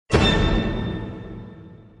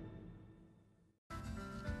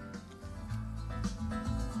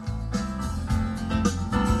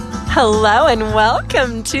Hello and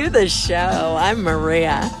welcome to the show. I'm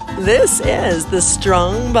Maria. This is the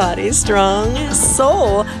Strong Body, Strong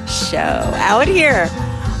Soul show out here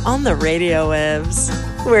on the radio waves.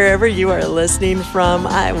 Wherever you are listening from,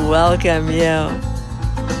 I welcome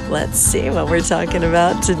you. Let's see what we're talking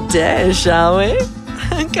about today, shall we?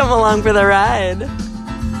 Come along for the ride.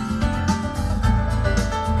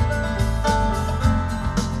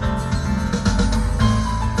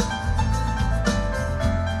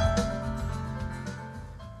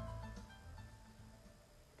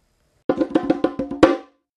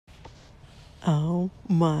 Oh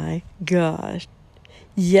my gosh.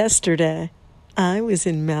 Yesterday, I was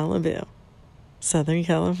in Malibu, Southern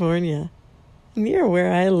California, near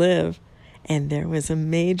where I live, and there was a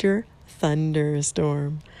major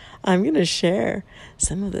thunderstorm. I'm going to share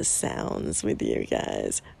some of the sounds with you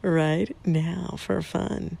guys right now for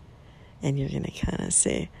fun. And you're going to kind of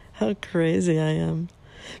see how crazy I am.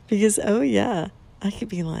 Because, oh yeah, I could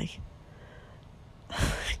be like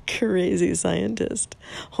crazy scientist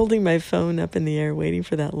holding my phone up in the air waiting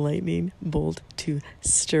for that lightning bolt to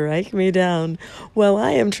strike me down while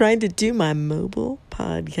I am trying to do my mobile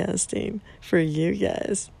podcasting for you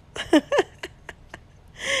guys.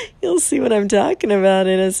 You'll see what I'm talking about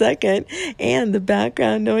in a second. And the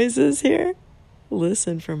background noises here,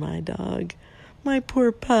 listen for my dog, my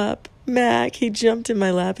poor pup Mac. He jumped in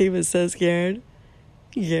my lap. He was so scared.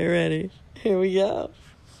 Get ready, here we go.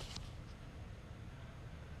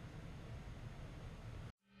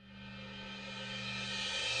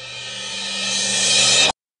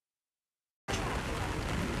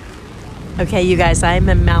 Okay, you guys, I'm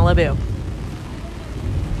in Malibu.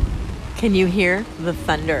 Can you hear the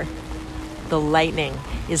thunder? The lightning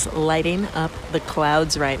is lighting up the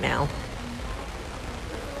clouds right now.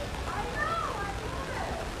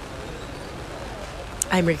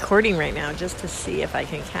 I'm recording right now just to see if I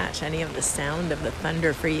can catch any of the sound of the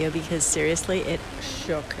thunder for you, because seriously, it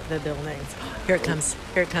shook the buildings. Here it comes.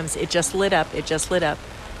 Here it comes. It just lit up. It just lit up.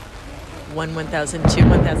 1,000, 2,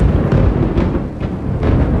 1,000.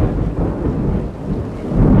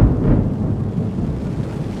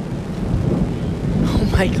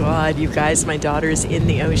 Oh my God, you guys, my daughter's in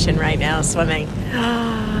the ocean right now swimming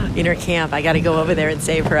in her camp. I got to go over there and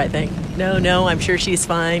save her, I think. No, I'm sure she's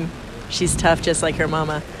fine. She's tough just like her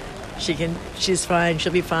mama. She's fine.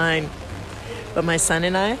 She'll be fine. But my son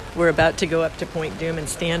and I, we're about to go up to Point Doom and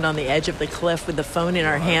stand on the edge of the cliff with the phone in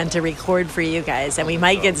our hand to record for you guys. And we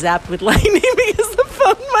might get zapped with lightning because the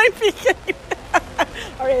phone might be getting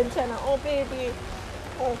our antenna. Oh, baby.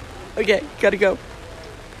 Oh. Okay, gotta go.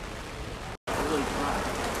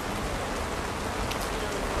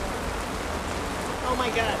 Oh my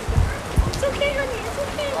God. It's okay, honey. It's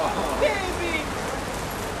okay. Oh. Baby.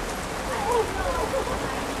 Oh no.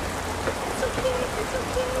 It's okay. It's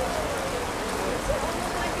okay. Oh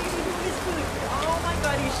my baby, who is good? Oh my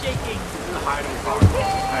God, he's shaking. The hiding car.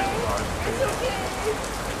 It's okay.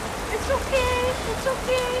 It's okay. It's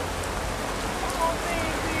okay. Oh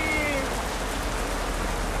baby.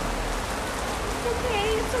 It's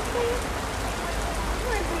okay. It's okay.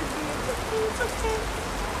 My baby, it's okay. It's okay.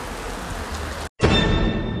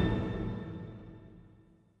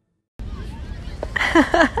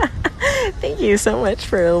 Thank you so much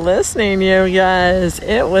for listening, you guys.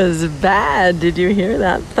 It was bad. Did you hear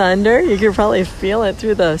that thunder? You could probably feel it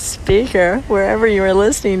through the speaker wherever you were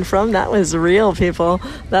listening from. That was real, people.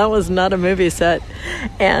 That was not a movie set.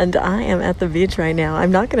 And I am at the beach right now.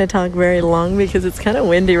 I'm not going to talk very long because it's kind of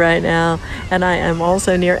windy right now. And I am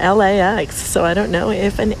also near LAX, so I don't know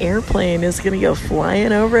if an airplane is going to go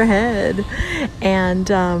flying overhead. And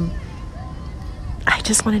I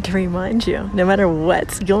just wanted to remind you, no matter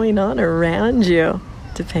what's going on around you,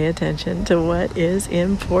 to pay attention to what is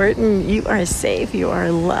important. You are safe, you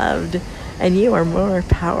are loved, and you are more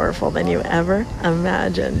powerful than you ever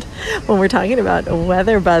imagined. When we're talking about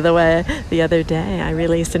weather, by the way, the other day I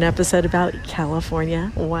released an episode about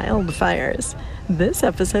California wildfires. This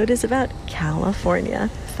episode is about California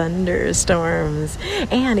thunderstorms.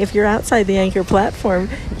 And if you're outside the Anchor platform,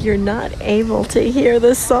 you're not able to hear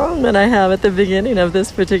the song that I have at the beginning of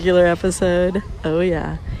this particular episode. Oh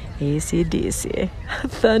yeah, AC/DC.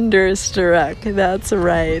 Thunderstruck. That's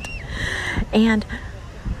right. And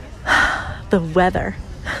the weather.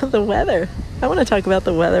 The weather. I want to talk about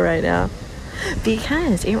the weather right now,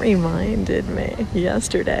 because it reminded me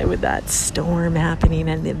yesterday with that storm happening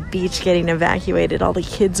and the beach getting evacuated. All the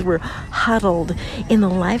kids were huddled in the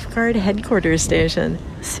lifeguard headquarters station.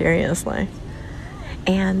 Seriously.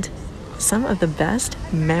 And some of the best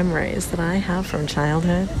memories that I have from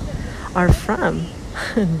childhood are from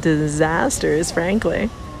disasters, frankly.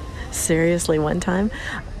 Seriously, one time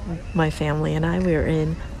my family and I, we were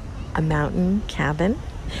in a mountain cabin,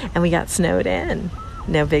 and we got snowed in.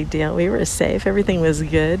 No big deal. We were safe. Everything was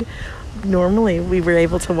good. Normally, we were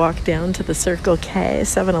able to walk down to the Circle K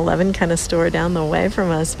 7-Eleven kind of store down the way from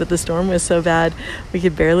us, but the storm was so bad we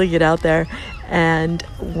could barely get out there. And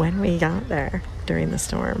when we got there during the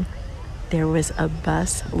storm, there was a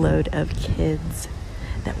bus load of kids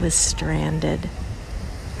that was stranded.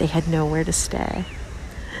 They had nowhere to stay.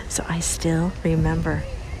 So I still remember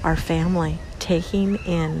our family taking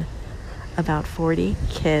in about 40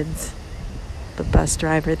 kids, the bus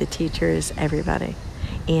driver, the teachers, everybody,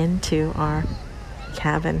 into our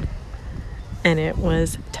cabin. And it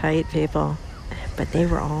was tight, people, but they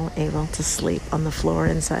were all able to sleep on the floor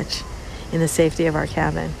and such in the safety of our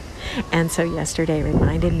cabin. And so yesterday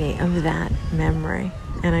reminded me of that memory.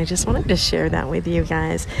 And I just wanted to share that with you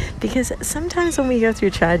guys, because sometimes when we go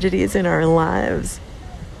through tragedies in our lives,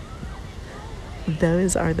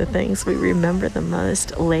 those are the things we remember the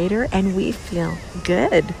most later, and we feel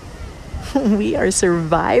good. We are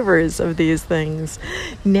survivors of these things.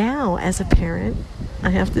 Now, as a parent,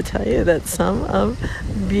 I have to tell you that some of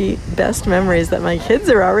the best memories that my kids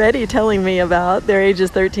are already telling me about, their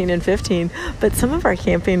ages 13 and 15, but some of our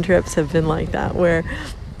camping trips have been like that, where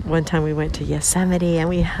one time we went to Yosemite and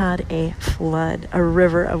we had a flood, a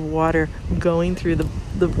river of water going through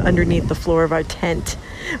the underneath the floor of our tent.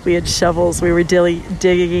 We had shovels. We were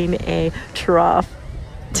digging a trough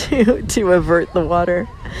to avert the water,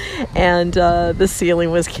 and the ceiling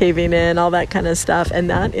was caving in, all that kind of stuff. And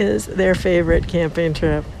that is their favorite camping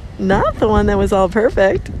trip. Not the one that was all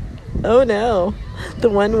perfect. Oh no, the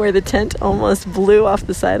one where the tent almost blew off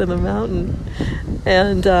the side of the mountain.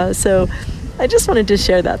 And so I just wanted to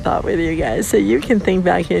share that thought with you guys, so you can think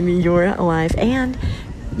back in your life and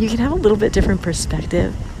you can have a little bit different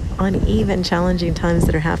perspective on even challenging times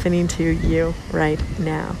that are happening to you right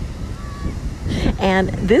now. And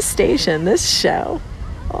this station, this show,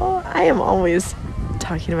 I am always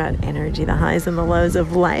talking about energy, the highs and the lows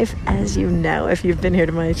of life, as you know, if you've been here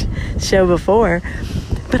to my show before.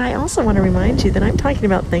 But I also want to remind you that I'm talking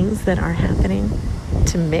about things that are happening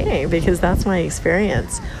to me, because that's my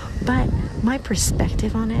experience. But my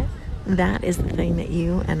perspective on it, that is the thing that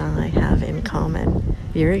you and I have in common.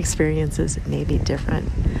 Your experiences may be different,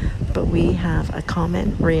 but we have a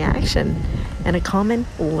common reaction and a common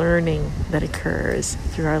learning that occurs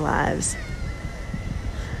through our lives.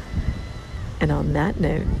 And on that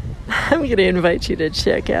note, I'm going to invite you to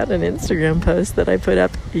check out an Instagram post that I put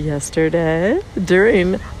up yesterday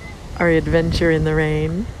during our adventure in the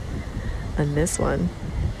rain. And this one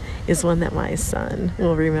is one that my son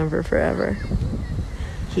will remember forever.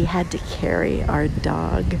 He had to carry our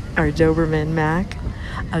dog, our Doberman Mac,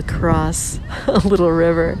 across a little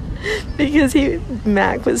river because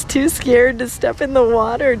Mac was too scared to step in the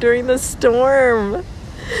water during the storm.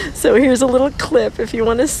 So here's a little clip if you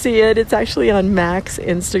want to see it. It's actually on Mac's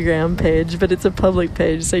Instagram page, but it's a public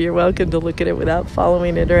page, so you're welcome to look at it without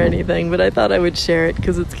following it or anything. But I thought I would share it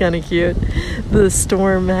because it's kind of cute. The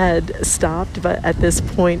storm had stopped but at this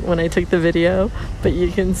point when I took the video, but you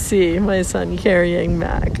can see my son carrying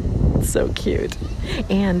Mac. It's so cute.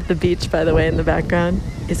 And the beach, by the way, in the background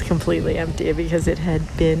is completely empty because it had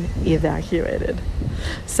been evacuated.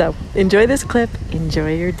 So enjoy this clip.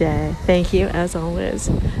 Enjoy your day. Thank you, as always.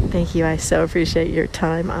 Thank you. I so appreciate your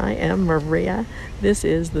time. I am Maria. This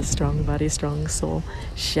is the Strong Body, Strong Soul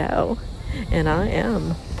show. And I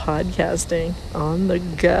am podcasting on the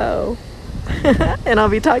go. And I'll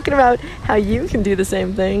be talking about how you can do the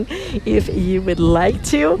same thing if you would like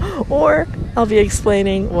to, or I'll be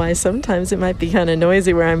explaining why sometimes it might be kind of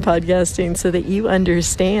noisy where I'm podcasting so that you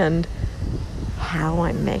understand how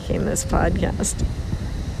I'm making this podcast.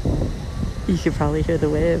 You could probably hear the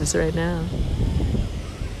waves right now.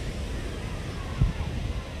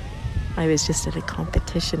 I was just at a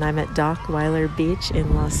competition. I'm at Dockweiler Beach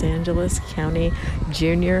in Los Angeles County.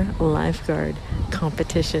 Junior lifeguard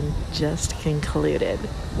competition just concluded.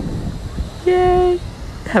 Yay!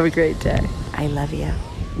 Have a great day. I love you.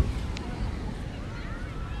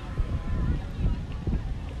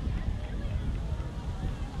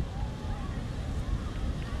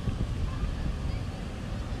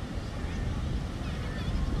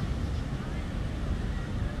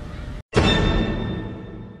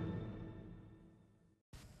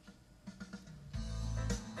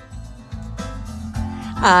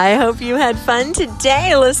 I hope you had fun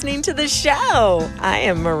today listening to the show. I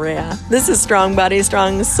am Maria. This is Strong Body,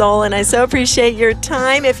 Strong Soul, and I so appreciate your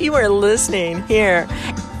time. If you are listening here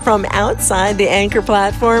from outside the Anchor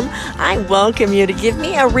platform, I welcome you to give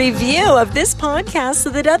me a review of this podcast so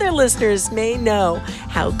that other listeners may know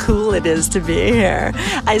how cool it is to be here.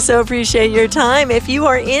 I so appreciate your time. If you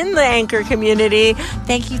are in the Anchor community,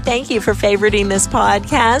 thank you for favoriting this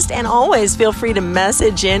podcast, and always feel free to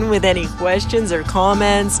message in with any questions or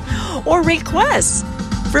comments or requests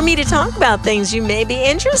for me to talk about things you may be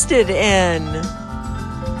interested in.